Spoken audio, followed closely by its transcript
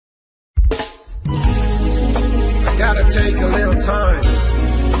gotta take a little time to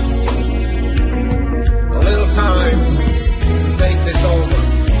think this over.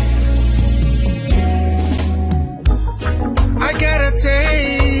 I gotta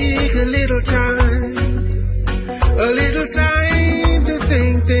take a little time to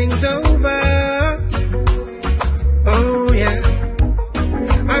think things over. Oh yeah,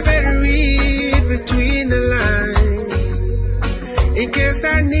 I better read between the lines in case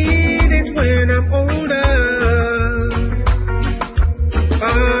I need it when I'm older.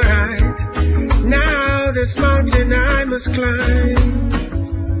 Alright, now this mountain I must climb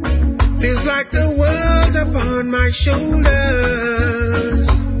feels like the world's upon my shoulders.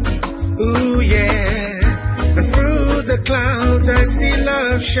 Ooh yeah, and through the clouds I see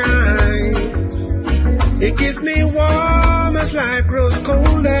love shine. It keeps me warm as life grows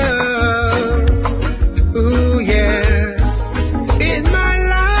colder. Ooh yeah, in my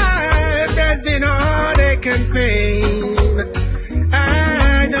life there's been heartache and pain.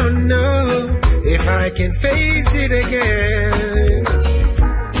 I don't know if I can face it again.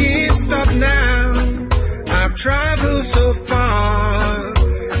 Can't stop now, I've traveled so far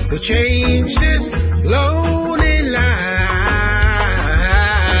to change this lonely life.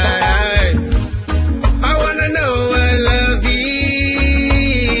 I wanna know what love is.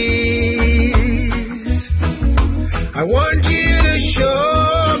 I want you to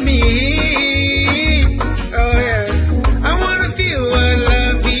show me. Oh yeah, I wanna feel what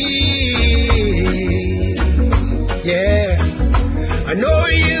love is. Yeah, I know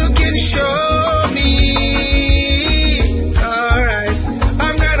you can show me. Alright,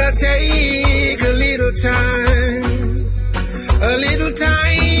 I'm gonna take a little time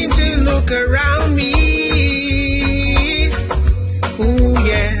to look around me. Ooh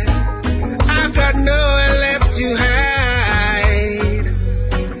yeah, I've got nowhere left to hide.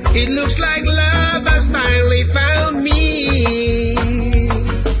 It looks like love has finally found me.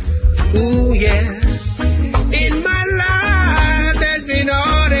 Ooh yeah, in my life there's been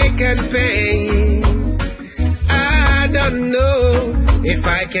heartache and pain. I don't know if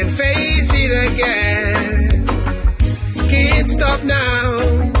I can face it again. Can't stop now,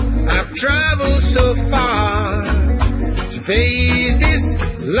 I've traveled so far to face this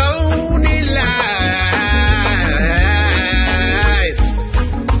lonely life.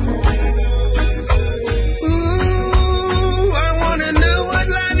 Ooh, I wanna know what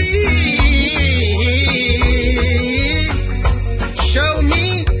love is. Show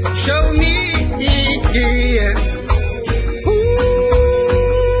me, yeah.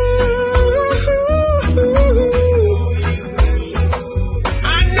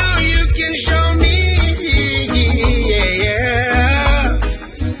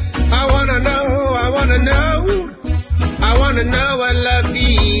 I wanna know what love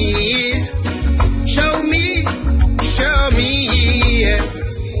is. Show me, yeah.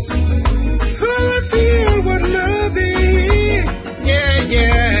 Oh, I feel what love is.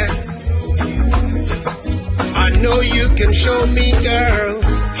 Yeah. I know you can show me, girl.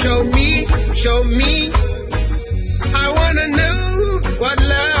 Show me.